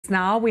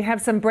Now we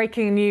have some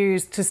breaking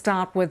news to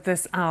start with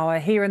this hour.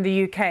 Here in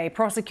the UK,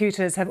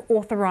 prosecutors have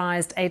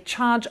authorised a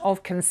charge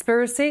of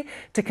conspiracy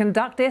to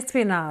conduct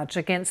espionage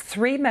against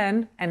 3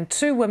 men and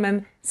 2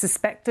 women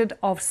suspected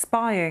of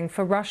spying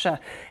for Russia.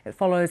 It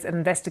follows an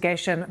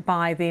investigation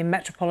by the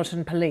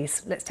Metropolitan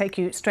Police. Let's take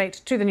you straight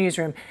to the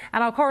newsroom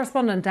and our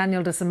correspondent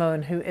Daniel de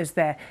Simone, who is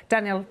there.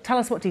 Daniel, tell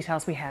us what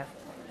details we have.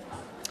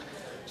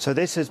 So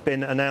this has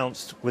been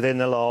announced within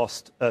the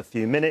last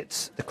few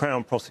minutes. The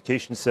Crown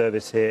Prosecution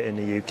Service here in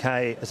the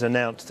UK has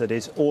announced that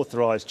it's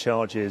authorised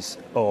charges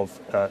of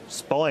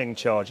spying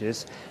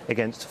charges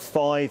against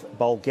 5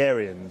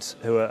 Bulgarians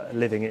who are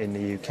living in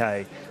the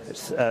UK.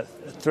 It's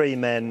 3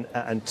 men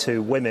and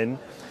 2 women.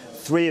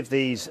 3 of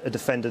these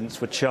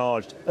defendants were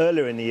charged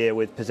earlier in the year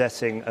with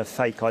possessing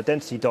fake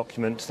identity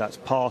documents, that's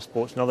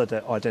passports and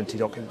other identity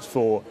documents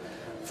for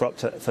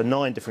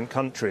 9 different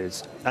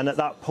countries. And at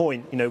that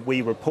point,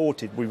 we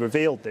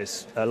revealed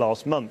this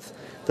last month,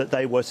 that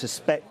they were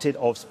suspected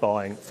of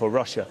spying for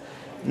Russia.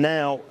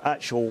 Now,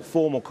 actual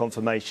formal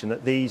confirmation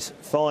that these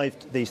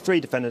 3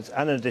 defendants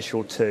and an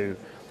additional 2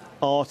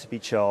 are to be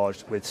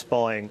charged with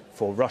spying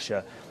for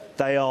Russia.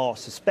 They are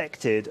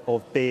suspected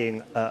of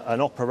being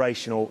an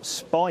operational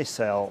spy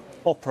cell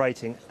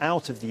operating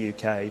out of the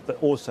UK,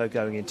 but also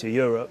going into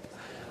Europe.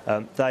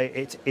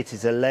 It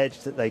is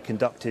alleged that they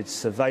conducted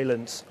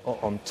surveillance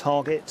on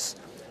targets.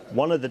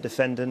 One of the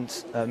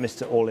defendants,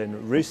 Mr.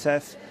 Orlin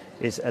Rusev,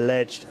 is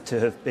alleged to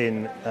have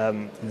been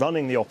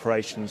running the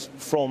operations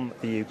from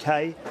the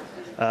UK,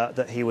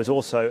 that he was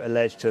also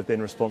alleged to have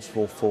been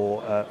responsible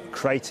for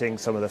creating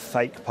some of the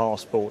fake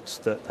passports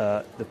that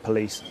the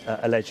police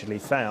allegedly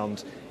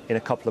found in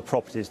a couple of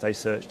properties they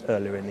searched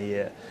earlier in the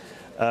year.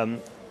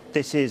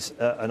 This is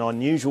an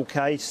unusual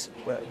case.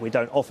 We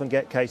don't often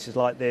get cases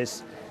like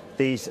this.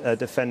 These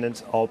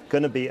defendants are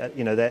going to be,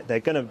 they're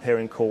going to appear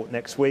in court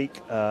next week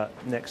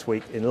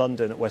in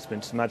London at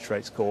Westminster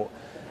Magistrates Court,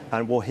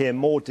 and we'll hear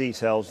more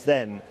details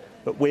then.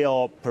 But we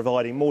are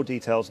providing more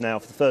details now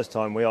for the first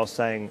time. We are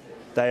saying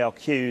they are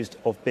accused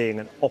of being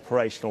an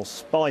operational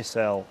spy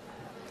cell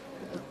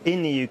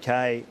in the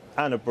UK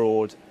and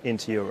abroad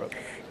into Europe.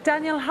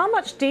 Daniel, how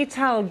much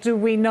detail do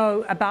we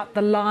know about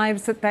the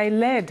lives that they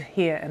led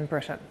here in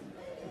Britain?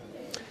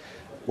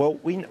 Well,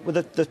 we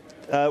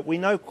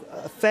know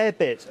a fair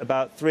bit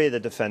about 3 of the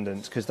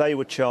defendants because they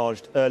were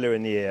charged earlier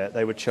in the year.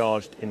 They were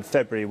charged in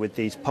February with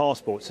these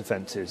passports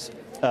offences.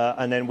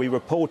 And then we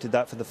reported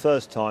that for the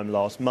first time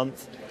last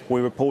month.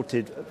 We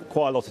reported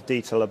quite a lot of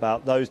detail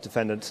about those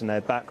defendants and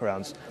their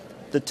backgrounds.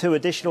 The 2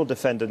 additional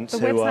defendants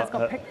who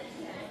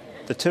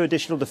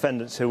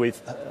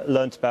we've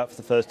learnt about for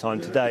the first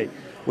time today,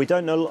 we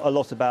don't know a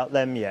lot about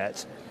them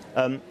yet.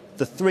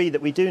 The 3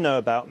 that we do know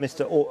about,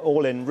 Mr.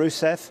 Orlin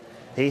Rusev,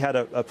 he had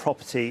a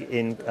property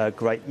in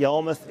Great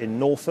Yarmouth in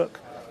Norfolk.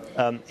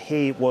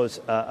 He was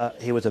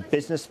a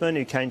businessman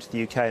who came to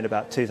the UK in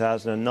about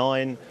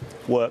 2009,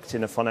 worked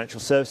in a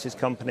financial services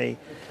company.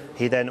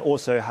 He then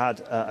also had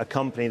a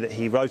company that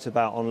he wrote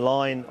about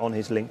online on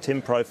his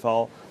LinkedIn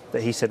profile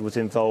that he said was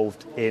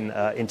involved in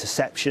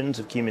interceptions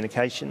of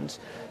communications.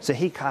 So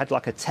he had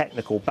like a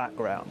technical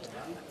background.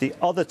 The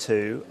other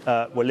 2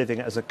 were living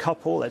as a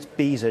couple. That's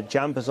Biza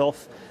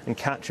Jambazov and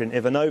Katrin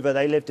Ivanova.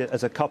 They lived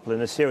as a couple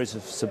in a series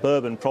of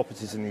suburban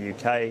properties in the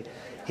UK.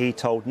 He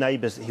told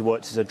neighbours that he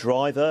worked as a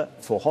driver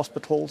for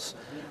hospitals.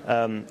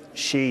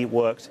 She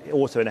worked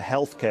also in a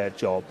healthcare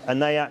job,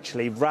 and they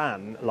actually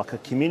ran like a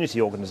community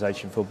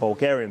organisation for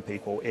Bulgarian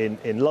people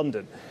in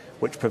London,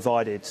 which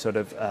provided sort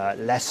of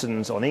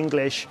lessons on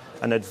English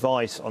and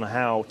advice on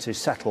how to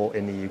settle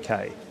in the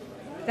UK.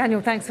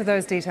 Daniel, thanks for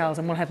those details,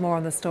 and we'll have more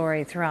on the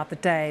story throughout the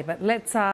day. But let's